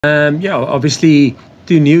Yeah, obviously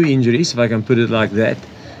 2 new injuries, if I can put it like that,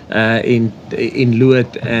 in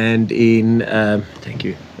Lood and in thank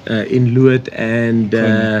you, in Lood and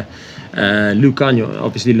Lukhanyo.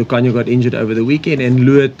 Obviously, Lukhanyo got injured over the weekend, and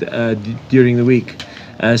Lood during the week.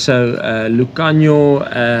 So Lukhanyo,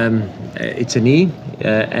 it's a knee,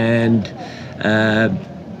 and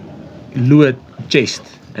Lood chest,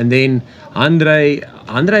 and then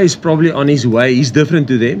Handre is probably on his way. He's different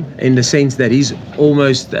to them in the sense that he's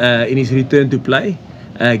almost in his return to play,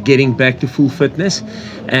 getting back to full fitness,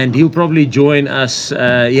 and he'll probably join us.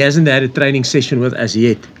 He hasn't had a training session with us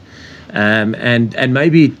yet, and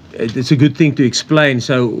maybe it's a good thing to explain.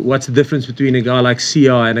 So what's the difference between a guy like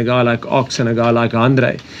CR and a guy like Ox and a guy like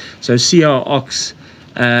Handre? So CR Ox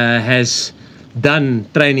has done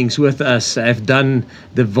trainings with us, have done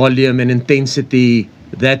the volume and intensity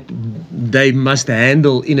that they must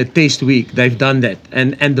handle in a test week. They've done that,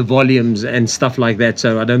 and the volumes and stuff like that.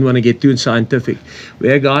 So I don't want to get too scientific.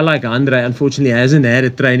 Where a guy like Handre unfortunately hasn't had a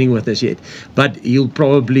training with us yet, but he'll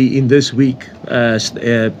probably in this week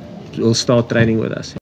will start training with us.